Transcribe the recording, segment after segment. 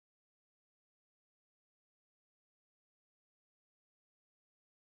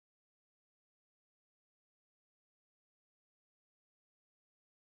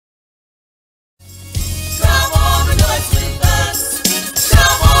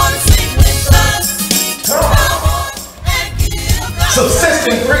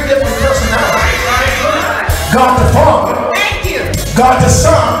God the Father, Thank you. God the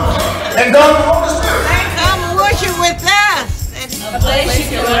Son, and God the Holy Spirit. Come worship with us. A place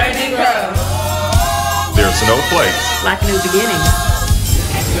you can learn and grow. There's no place like new beginnings.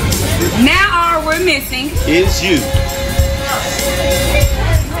 Now all we're missing is you.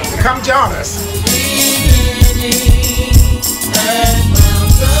 Come join us.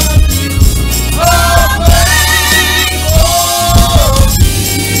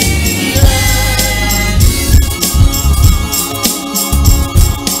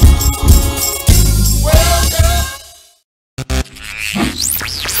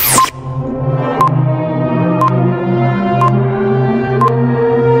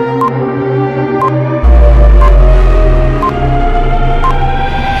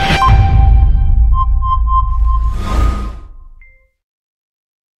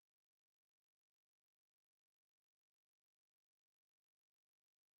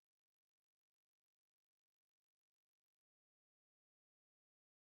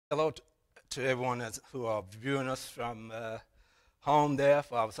 Hello to everyone who are viewing us from home there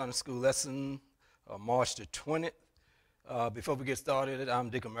for our Sunday school lesson, March the 20th. Before we get started, I'm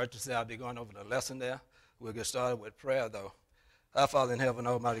Deacon Murchison. I'll be going over the lesson there. We'll get started with prayer, though. Our Father in heaven,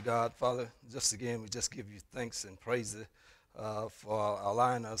 Almighty God, Father, just again, we just give you thanks and praise for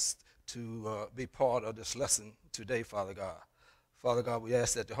allowing us to be part of this lesson today, Father God. Father God, we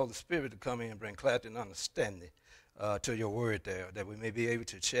ask that the Holy Spirit to come in and bring clarity and understanding to your word there, that we may be able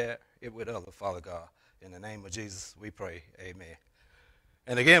to share it with others, Father God. In the name of Jesus, we pray. Amen.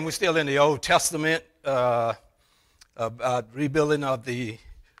 And again, we're still in the Old Testament about rebuilding of the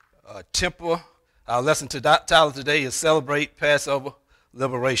temple. Our lesson title today is Celebrate Passover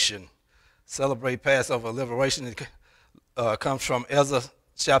Liberation. Celebrate Passover Liberation. It comes from Ezra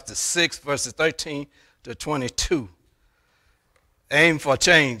chapter 6, verses 13 to 22. Aim for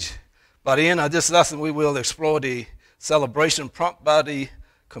change. By the end of this lesson, we will explore the celebration prompted by the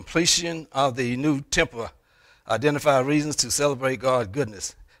completion of the new temple, identify reasons to celebrate God's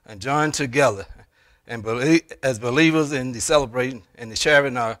goodness, and join together and as believers in the celebrating and the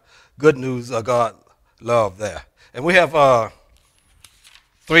sharing our good news of God's love there. And we have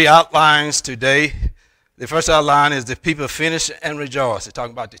three outlines today. The first outline is the people finish and rejoice. They're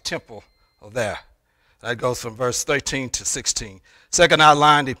talking about the temple there. That goes from verse 13 to 16. Second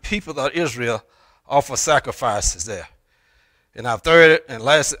outline, the people of Israel offer sacrifices there. In our third and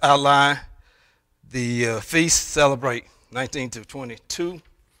last outline, the feast celebrate 19 to 22.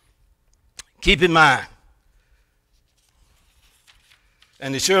 Keep in mind,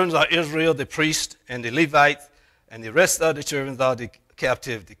 and the children of Israel, the priests and the Levites, and the rest of the children of the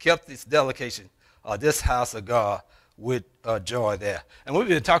captivity kept this delegation of this house of God with joy there. And we've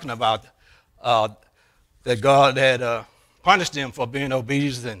been talking about that God had punished them for being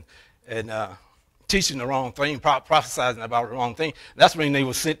obedient and teaching the wrong thing, prophesying about the wrong thing. That's when they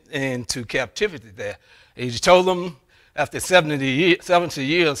were sent into captivity there. He told them after 70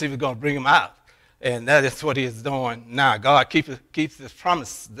 years he was going to bring them out. And that is what he is doing now. God keeps his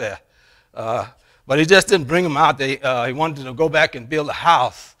promise there. But he just didn't bring them out. He wanted to go back and build a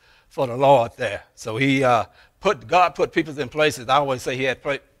house for the Lord there. So God put people in places. I always say he had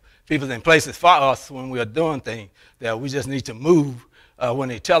people in places for us when we are doing things that we just need to move when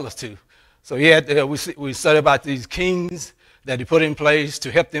they tell us to. So we studied about these kings that he put in place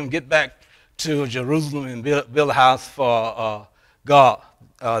to help them get back to Jerusalem and build a house for God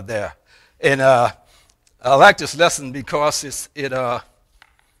there. And I like this lesson because it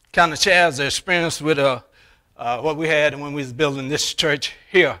kind of shares the experience with what we had when we was building this church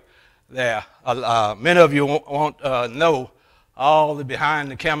here there. Many of you won't know all the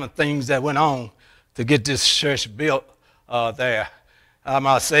behind-the-camera things that went on to get this church built there. I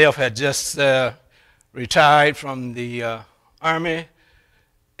myself had just retired from the Army,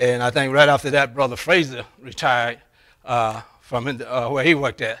 and I think right after that, Brother Fraser retired from where he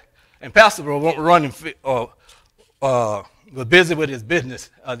worked at. And Pastor was busy with his business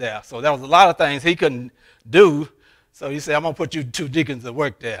there, so there was a lot of things he couldn't do. So he said, I'm going to put you two deacons to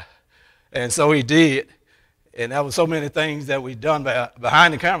work there. And so he did. And there were so many things that we done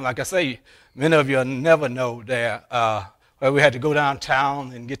behind the camera. Like I say, many of you never know there, where we had to go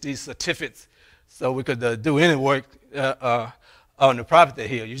downtown and get these certificates so we could do any work on the property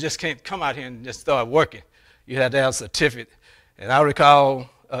here. You just can't come out here and just start working. You had to have a certificate. And I recall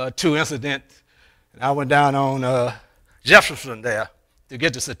two incidents. And I went down on Jefferson there to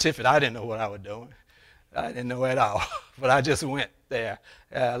get the certificate. I didn't know what I was doing. I didn't know at all. But I just went there.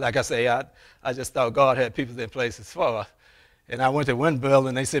 Like I say, I just thought God had people in places for us. And I went to one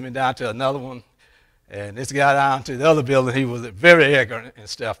building, they sent me down to another one. And this guy down to the other building, he was very ignorant and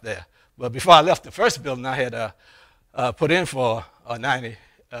stuff there. But before I left the first building, I had put in for a 90,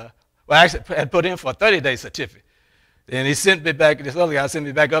 well, actually had put in for a 30-day certificate. Then he sent me back, this other guy sent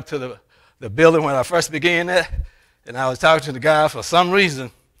me back up to the building when I first began that. And I was talking to the guy for some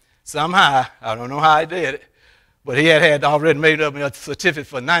reason, somehow, I don't know how I did it, but he had already made up a certificate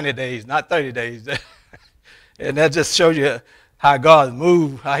for 90 days, not 30 days. And that just shows you how God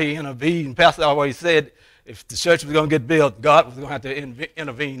moved, how he intervened. Pastor always said if the church was going to get built, God was going to have to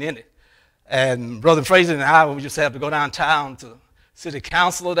intervene in it. And Brother Fraser and I, we just have to go downtown to city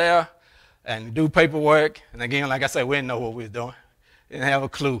council there and do paperwork. And again, like I said, we didn't know what we were doing. Didn't have a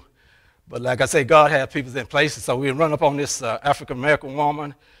clue. But like I say, God had people in places. So we run up on this African-American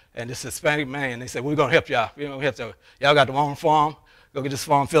woman and this Hispanic man. They said, we're going to help y'all. We're going to help y'all. Y'all got the wrong form. Go get this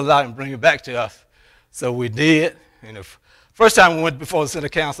form, fill it out, and bring it back to us. So we did. And the first time we went before the city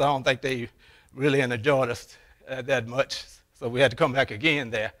council, I don't think they really enjoyed us that much. So we had to come back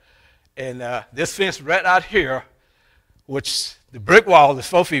again there. And this fence right out here, which the brick wall is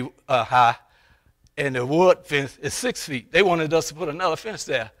 4 feet high, and the wood fence is 6 feet. They wanted us to put another fence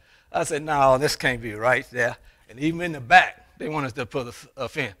there. I said, no, this can't be right there. And even in the back, they want us to put a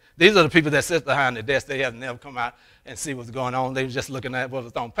fence. These are the people that sit behind the desk. They have never come out and see what's going on. They were just looking at what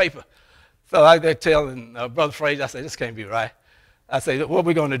was on paper. So I got telling Brother Fraser, I said, this can't be right. I said, what are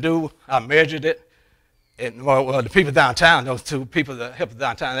we going to do? I measured it. And well, the people downtown, those two people that helped us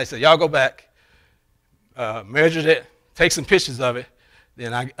downtown, they said, y'all go back, measured it, take some pictures of it.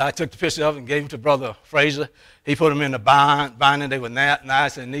 Then I took the picture of it and gave them to Brother Fraser. He put them in the binding. They were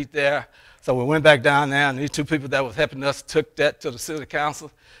nice and neat there. So we went back down there, and these two people that was helping us took that to the city council.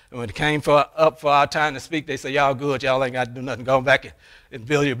 And when it came up for our time to speak, they said, y'all good. Y'all ain't got to do nothing. Go back and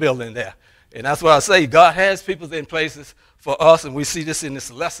build your building there. And that's what I say. God has people in places for us, and we see this in this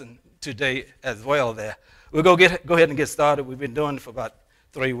lesson today as well there. We'll go ahead and get started. We've been doing it for about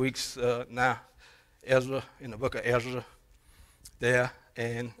 3 weeks now. Ezra, in the book of Ezra there.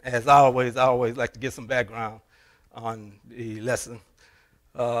 And as always, I always like to get some background on the lesson.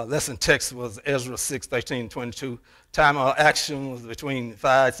 Lesson text was Ezra 6:13-22. Time of action was between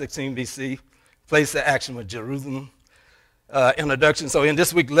 516 BC. Place of action was Jerusalem. Introduction. So in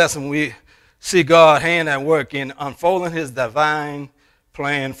this week's lesson, we see God hand at work in unfolding his divine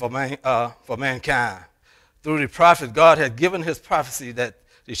plan for mankind. Through the prophets, God had given his prophecy that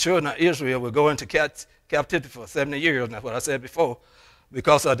the children of Israel would go into captivity for 70 years. That's what I said before,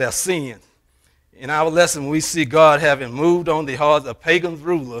 because of their sin. In our lesson, we see God having moved on the hearts of pagan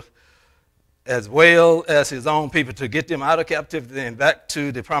rulers as well as his own people to get them out of captivity and back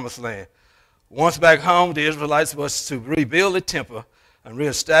to the promised land. Once back home, the Israelites was to rebuild the temple and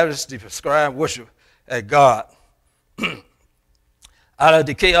reestablish the prescribed worship at God. Out of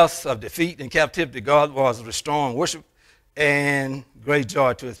the chaos of defeat and captivity, God was restoring worship and great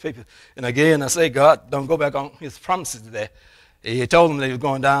joy to his people. And again, I say, God, don't go back on his promises today. He told them they were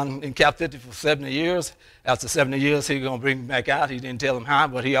going down in captivity for 70 years. After 70 years, he was going to bring them back out. He didn't tell them how,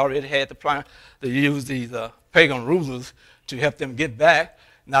 but he already had the plan to use these pagan rulers to help them get back.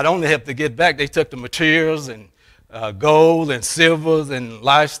 Not only help them get back, they took the materials and gold and silvers and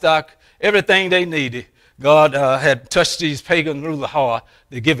livestock, everything they needed. God had touched these pagan rulers hard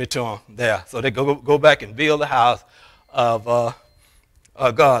to give it to them there. So they go back and build the house of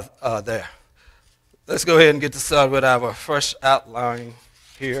God there. Let's go ahead and get started with our first outline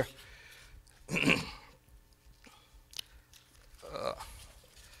here. Let me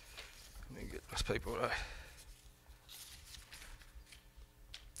get this paper right.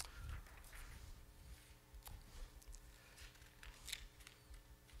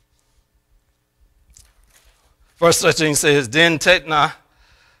 Verse 13 says, Then Tetna,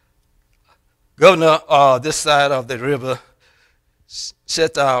 governor of this side of the river,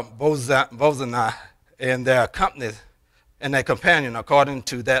 Shethar-Bozenah, and their company and their companion, according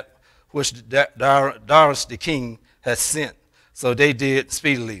to that which Darius the king had sent. So they did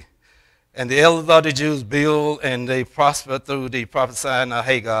speedily. And the elders of the Jews built, and they prospered through the prophesying of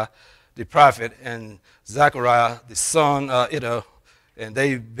Hagar, the prophet, and Zechariah, the son of Iddo, and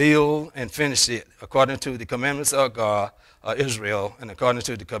they built and finished it according to the commandments of God, Israel, and according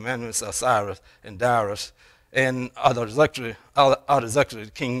to the commandments of Cyrus and Darius, and Artaxerxes,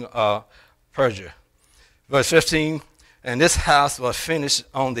 the king of Persia. Verse 15, and this house was finished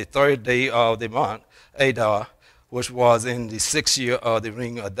on the 3rd day of the month, Adar, which was in the 6th year of the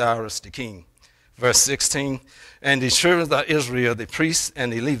reign of Darius the king. Verse 16, and the children of Israel, the priests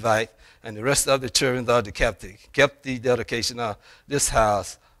and the Levite, and the rest of the children of the captive, kept the dedication of this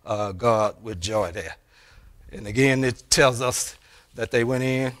house God with joy there. And again, it tells us that they went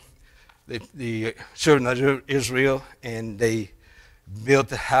in, the children of Israel, and they built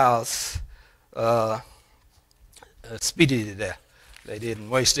the house speedily there. They didn't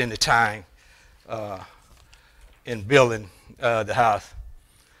waste any time in building the house.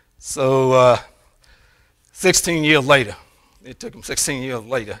 So 16 years later, it took them 16 years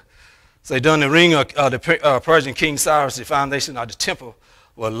later. So during the reign of the Persian King Cyrus, the foundation of the temple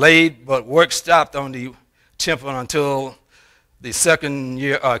was laid, but work stopped on the temple until the second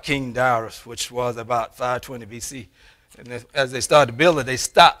year of King Darius, which was about 520 BC. And as they started building, they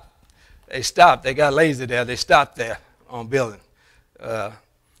stopped. They got lazy there. They stopped there on building.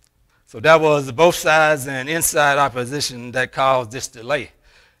 So that was both sides and inside opposition that caused this delay.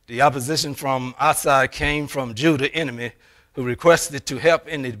 The opposition from outside came from Judah, the enemy, who requested to help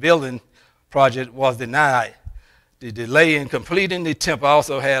in the building project was denied. The delay in completing the temple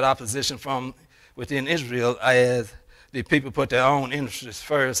also had opposition from within Israel, as the people put their own interests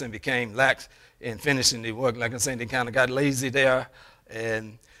first and became lax in finishing the work. Like I said, they kind of got lazy there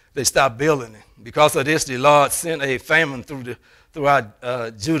and they stopped building it. Because of this, the Lord sent a famine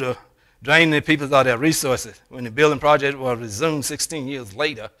throughout Judah, draining the people of their resources. When the building project was resumed 16 years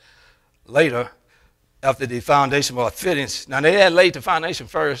later, after the foundation was finished. Now, they had laid the foundation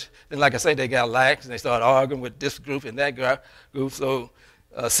first. Then, like I say, they got lax, and they started arguing with this group and that group. So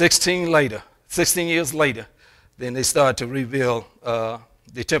 16 years later, then they started to rebuild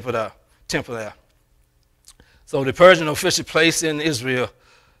the temple there. So the Persian official placed in Israel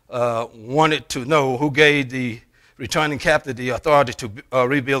wanted to know who gave the returning captive the authority to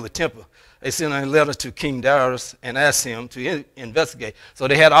rebuild the temple. They sent a letter to King Darius and asked him to investigate. So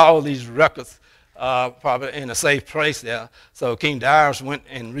they had all these records probably in a safe place there. So King Darius went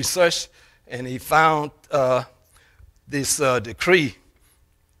and researched, and he found this decree.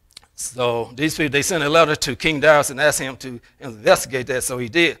 So these people, they sent a letter to King Darius and asked him to investigate that, so he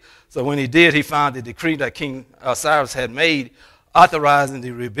did. So when he did, he found the decree that King Cyrus had made authorizing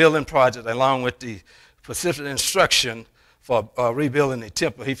the rebuilding project along with the specific instruction for rebuilding the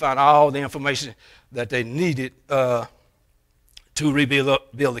temple. He found all the information that they needed to rebuild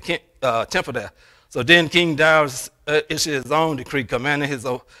the temple there. So then King Darius issued his own decree commanding his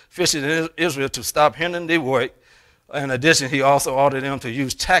officials in Israel to stop hindering the work. In addition, he also ordered them to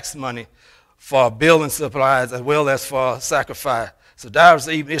use tax money for building supplies as well as for sacrifice. So Darius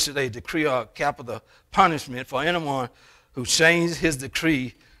even issued a decree of capital punishment for anyone who changed his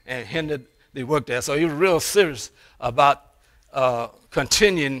decree and hindered the work there. So he was real serious about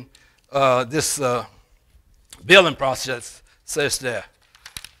continuing this building process, says there.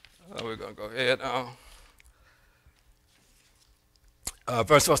 We're going to go ahead.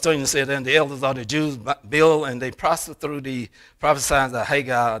 Verse 14 said, and the elders of the Jews built, and they prospered through the prophesying of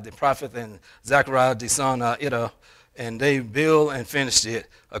Haggai, the prophet, and Zechariah, the son of Iddo, and they built and finished it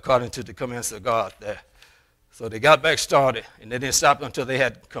according to the commands of God there. So they got back started, and they didn't stop until they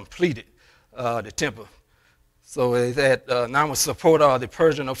had completed the temple. So they had, now with support of the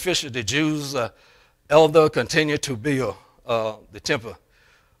Persian official, the Jews' elder continued to build the temple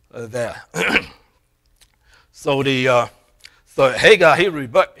there. So Haggai, he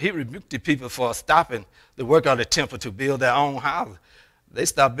rebuked the people for stopping the work of the temple to build their own houses. They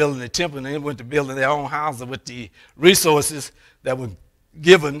stopped building the temple and they went to building their own houses with the resources that were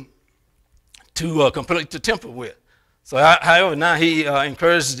given to complete the temple with. So, however, now he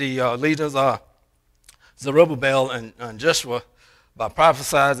encouraged the leaders of Zerubbabel and Joshua by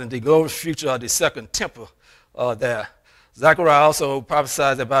prophesying the glorious future of the second temple there. Zechariah also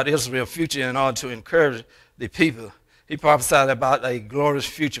prophesied about Israel's future in order to encourage the people. He prophesied about a glorious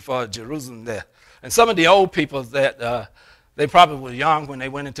future for Jerusalem there. And some of the old people that they probably were young when they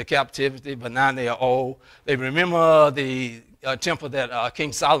went into captivity, but now they are old. They remember the temple that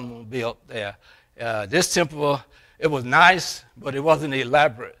King Solomon built there. This temple, it was nice, but it wasn't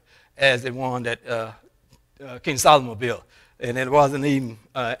elaborate as the one that King Solomon built. And it wasn't even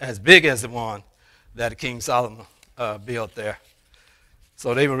as big as the one that King Solomon built there.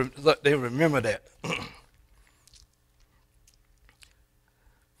 So they remember that.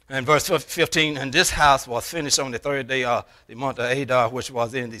 And verse 15, and this house was finished on the third day of the month of Adar, which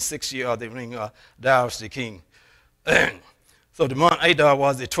was in the 6th year of the reign of Darius the king. So the month Adar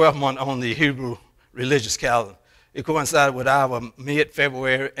was the 12th month on the Hebrew religious calendar. It coincided with our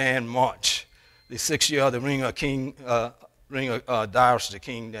mid-February and March, the 6th year of the reign of Darius the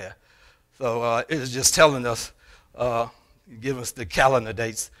king there. So it is just telling us, give us the calendar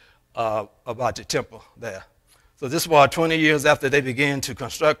dates about the temple there. So this was 20 years after they began to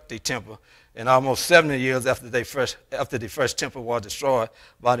construct the temple, and almost 70 years after the first temple was destroyed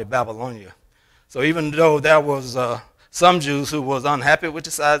by the Babylonians. So even though there was some Jews who was unhappy with the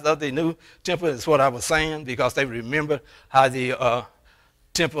size of the new temple, is what I was saying, because they remember how the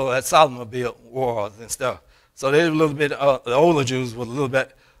temple that Solomon built was and stuff. So they were a little bit, the older Jews were a little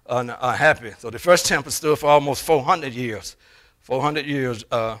bit unhappy. So the first temple stood for almost 400 years. 400 years,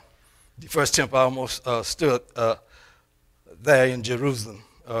 the first temple almost stood there in Jerusalem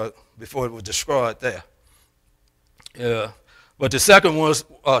before it was destroyed there. But the second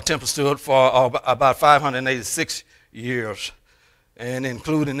temple stood for about 586 years, and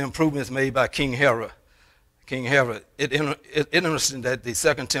including improvements made by King Herod. It's interesting that the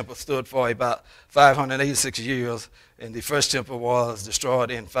second temple stood for about 586 years, and the first temple was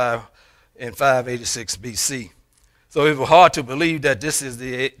destroyed in 586 BC. So it was hard to believe that this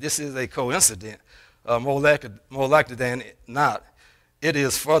is a coincidence. More likely than not, it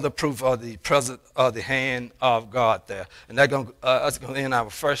is further proof of the presence of the hand of God there. And that's going to end our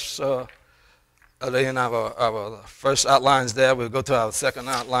first. Our first outlines there. We'll go to our second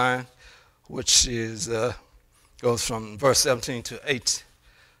outline, which is goes from verse 17 to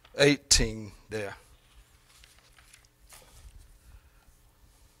 18 there.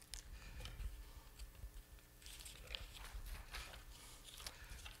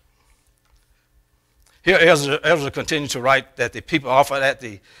 Here Ezra continued to write that the people offered at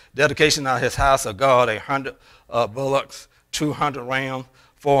the dedication of his house of God 100 bullocks, 200 rams,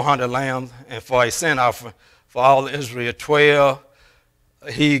 400 lambs, and for a sin offering for all Israel, 12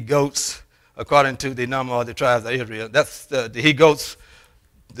 he-goats, according to the number of the tribes of Israel. That's the he-goats,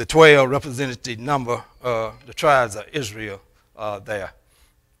 the 12 represented the number of the tribes of Israel there.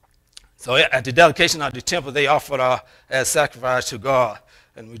 So at the dedication of the temple, they offered as sacrifice to God,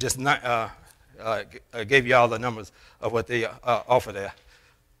 and we just gave you all the numbers of what they offered there.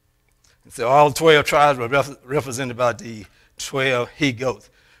 And so all 12 tribes were represented by the 12 he-goats.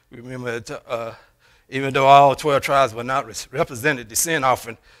 Remember, even though all 12 tribes were not represented, the sin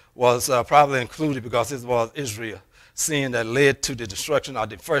offering was probably included because this was Israel's sin that led to the destruction of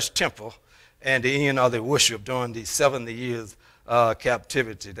the first temple and the end of the worship during the 70 years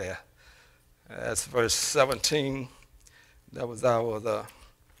captivity there. That's verse 17. That was our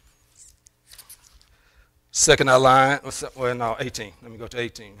second outline. Well, no, 18. Let me go to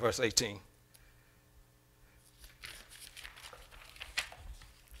 18, verse 18.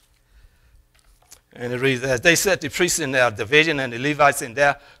 And it reads, as they set the priests in their division and the Levites in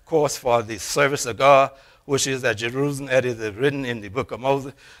their course for the service of God, which is at Jerusalem, as is written in the book of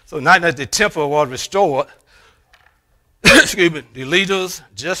Moses. So now that the temple was restored, excuse me, the leaders,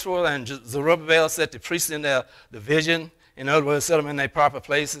 Joshua and Zerubbabel, set the priests in their division, in other words, set them in their proper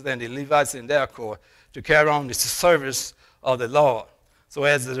places, and the Levites in their course, to carry on the service of the Lord. So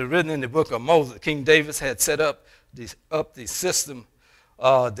as it is written in the book of Moses, King David had set up the system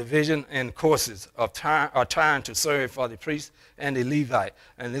division and courses of time to serve for the priest and the Levite.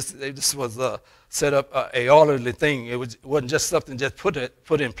 And this was set up a orderly thing. It wasn't just something just put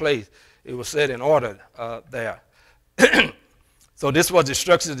in place. It was set in order there. So this was the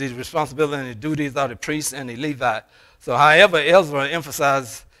structure, the responsibility, and the duties of the priest and the Levite. So however, Ezra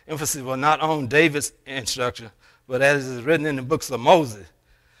emphasis was not on David's instruction, but as is written in the books of Moses,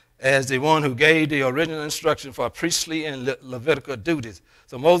 as the one who gave the original instruction for priestly and Levitical duties.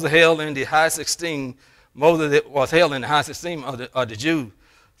 So Moses was held in the highest esteem of the Jews.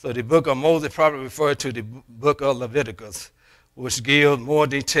 So the book of Moses probably referred to the book of Leviticus, which gives more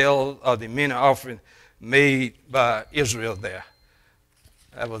detail of the many offerings made by Israel there.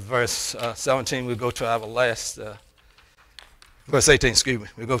 That was verse 17. We go to our last, verse 18, excuse me.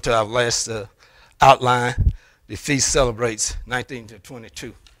 We go to our last outline. The feast celebrates 19 to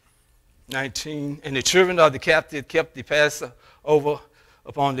 22. 19, and the children of the captive kept the Passover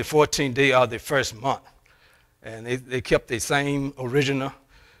upon the 14th day of the first month. And they kept the same original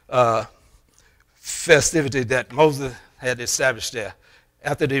festivity that Moses had established there.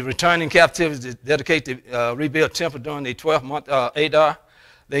 After the returning captivity to dedicate the rebuilt temple during the 12th month Adar,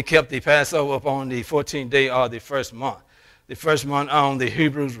 they kept the Passover upon the 14th day of the first month. The first month on the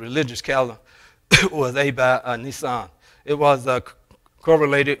Hebrews' religious calendar was Adar Nisan. It was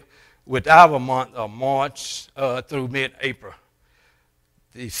correlated with our month of March through mid-April.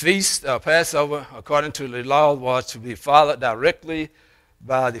 The feast of Passover, according to the law, was to be followed directly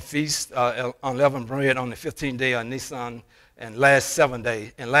by the feast of unleavened bread on the 15th day of Nisan and lasted 7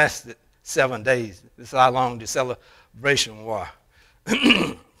 days. This is how long the celebration was.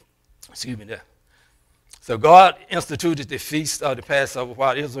 Excuse me there. So God instituted the feast of the Passover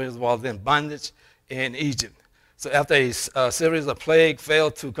while Israel was in bondage in Egypt. So after a series of plagues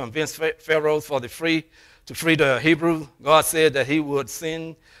failed to convince Pharaoh to free the Hebrews, God said that he would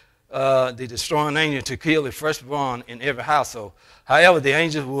send the destroying angel to kill the firstborn in every household. However, the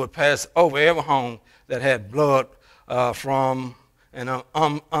angels would pass over every home that had blood from and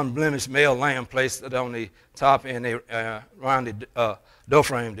an unblemished male lamb placed it on the top and around the door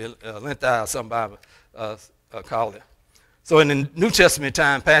frame, the lintel, somebody called it. So in the New Testament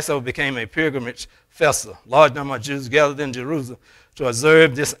time, Passover became a pilgrimage festival. Large number of Jews gathered in Jerusalem to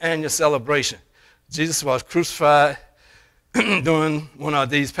observe this annual celebration. Jesus was crucified during one of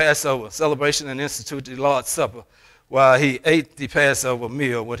these Passover celebrations and instituted the Lord's Supper while he ate the Passover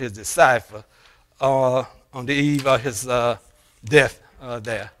meal with his disciples on the eve of his death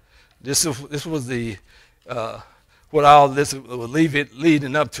there. This was the what all this was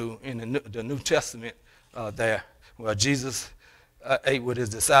leading up to in the New Testament there, where Jesus ate with his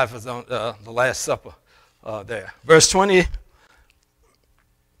disciples on the Last Supper there. Verse 20,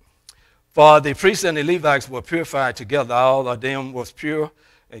 for the priests and the Levites were purified together. All of them was pure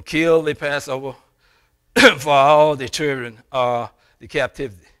and killed the Passover for all the children of the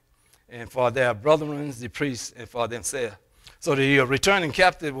captivity, and for their brethren, the priests, and for themselves. So the returning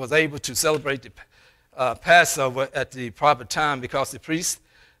captive was able to celebrate the Passover at the proper time because the priests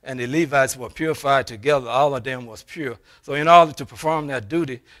and the Levites were purified together. All of them was pure. So in order to perform their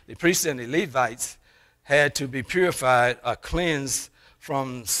duty, the priests and the Levites had to be purified or cleansed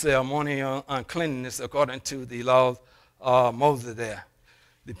from ceremonial uncleanness according to the laws of Moses there.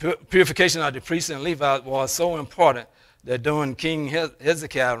 The purification of the priests and Levites was so important that during King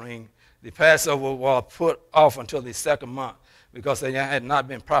Hezekiah's reign, the Passover was put off until the second month because they had not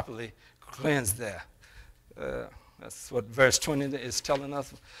been properly cleansed there. That's what verse 20 is telling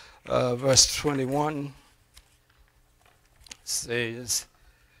us. Verse 21 says,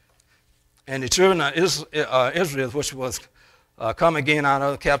 and the children of Israel, which was come again out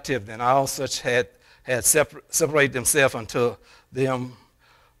of captivity, and all such had separated themselves unto them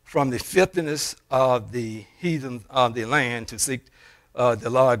from the filthiness of the heathen of the land to seek the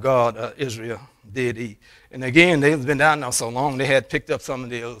Lord God of Israel did eat. And again, they've been down there so long, they had picked up some of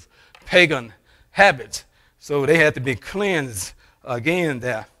those pagan habits. So they had to be cleansed again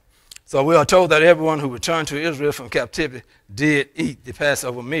there. So we are told that everyone who returned to Israel from captivity did eat the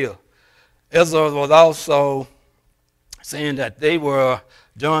Passover meal. Israel was also saying that they were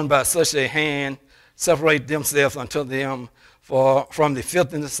done by such a hand, separate themselves unto them from the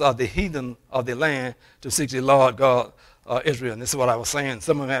filthiness of the heathen of the land to seek the Lord God of Israel. And this is what I was saying.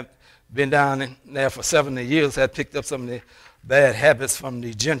 Some of them had been down in there for 70 years, had picked up some of the bad habits from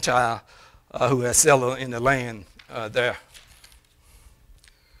the Gentile who had settled in the land there.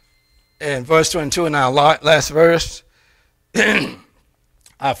 And verse 22 in our last verse,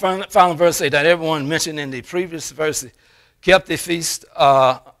 our final verse says that everyone mentioned in the previous verse kept the feast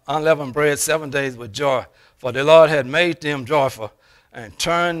unleavened bread 7 days with joy, for the Lord had made them joyful and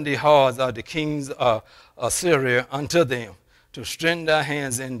turned the hearts of the kings of Assyria unto them to strengthen their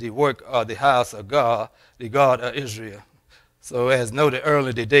hands in the work of the house of God, the God of Israel. So as noted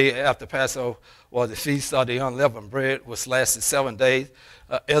earlier, the day after Passover was the feast of the unleavened bread, which lasted 7 days.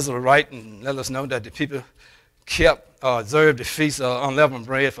 Ezra writes and let us know that the people kept observed the feast of unleavened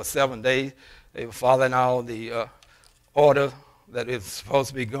bread for 7 days. They were following all the order that is supposed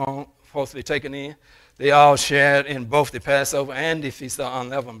to be taken in. They all shared in both the Passover and the feast of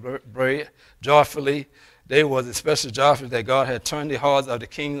unleavened bread joyfully. They was especially joyful that God had turned the hearts of the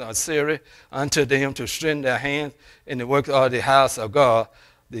king of Syria unto them to strengthen their hands in the work of the house of God,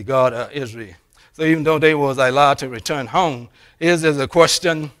 the God of Israel. So even though they was allowed to return home, here's a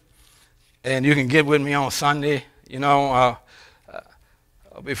question, and you can get with me on Sunday. You know,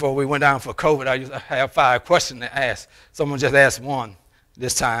 before we went down for COVID, I used to have 5 questions to ask. Someone just asked one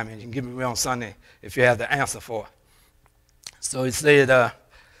this time, and you can give me on Sunday if you have the answer for it. So he said,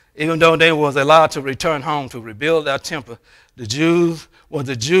 even though they was allowed to return home to rebuild their temple, the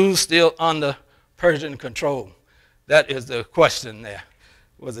Jews still under Persian control? That is the question there.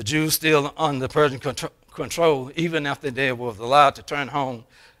 Was the Jews still under Persian control even after they was allowed to turn home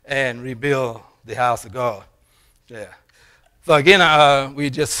and rebuild the house of God? Yeah. So again, we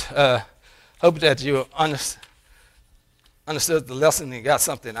just hope that you understood the lesson and got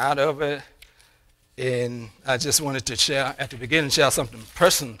something out of it. And I just wanted to share, at the beginning, share something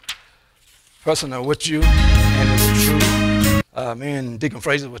personal with you. And it's true. Me and Deacon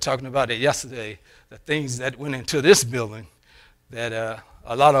Fraser were talking about it yesterday, the things that went into this building that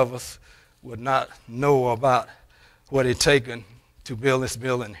a lot of us would not know about what it taken to build this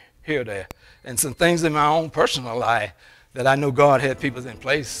building here, there. And some things in my own personal life that I know God had people in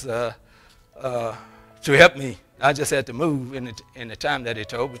place to help me. I just had to move in the time that He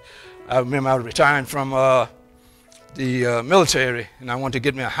told me. I remember I was retiring from the military, and I wanted to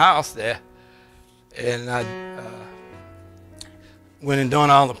get me a house there. And I went and done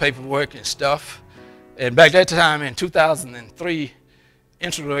all the paperwork and stuff. And back that time in 2003,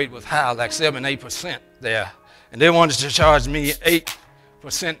 interest rate was high, like 7-8% there. And they wanted to charge me 8%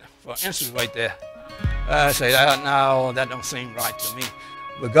 for interest rate there. I said, no, that don't seem right to me.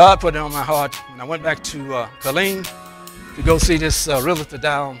 But God put it on my heart when I went back to Killeen to go see this realtor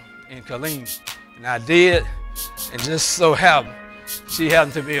down in Killeen. And I did, and just so happened, she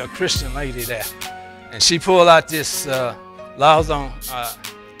happened to be a Christian lady there. And she pulled out this laws on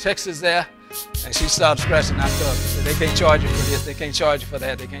Texas there, and she started scratching out stuff. She said, they can't charge you for this, they can't charge you for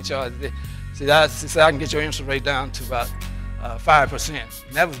that, they can't charge you this. She said, I can get your interest rate down to about 5%.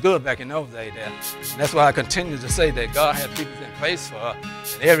 And that was good back in those days there. And that's why I continue to say that God had people in place for her.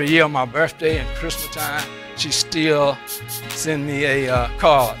 And every year on my birthday and Christmas time, she still send me a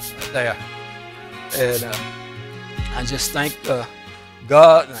card there. And I just thank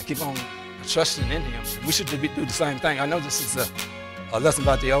God, and I keep on trusting in Him. We should do the same thing. I know this is a lesson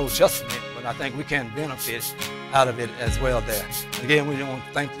about the Old Testament, but I think we can benefit out of it as well there. Again, we want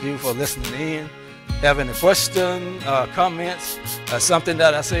to thank you for listening in. Have any questions, comments, something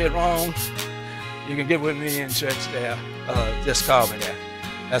that I said wrong, you can get with me in church there. Just call me there.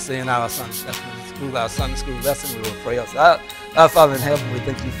 That's the end of our Sunday school lesson. We will pray us out. Our Father in heaven, we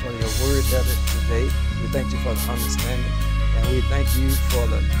thank you for your word today. We thank you for the understanding. And we thank you for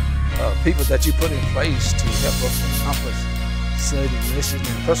the people that you put in place to help us accomplish certain missions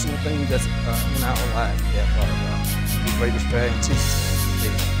and personal things that's in our lives. Yeah, Father God. We pray this prayer in Jesus'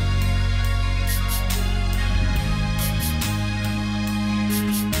 name.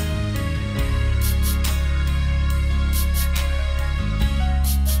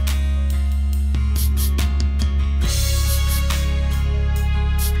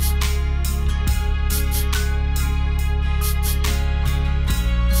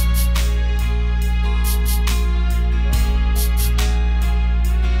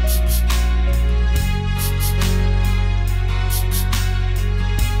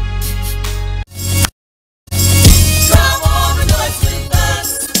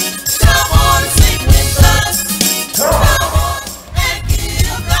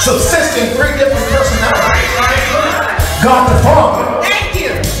 Subsisting three different personalities. God the Father, Thank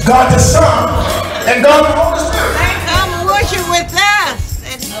you. God the Son, and God the Holy Spirit. Come worship with us.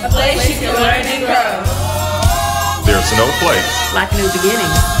 A place you can learn and grow. There's no place Like new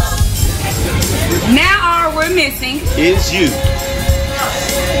beginnings. Now all we're missing is you.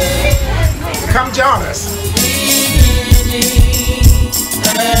 Come join us.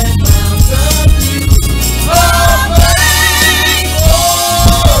 Oh,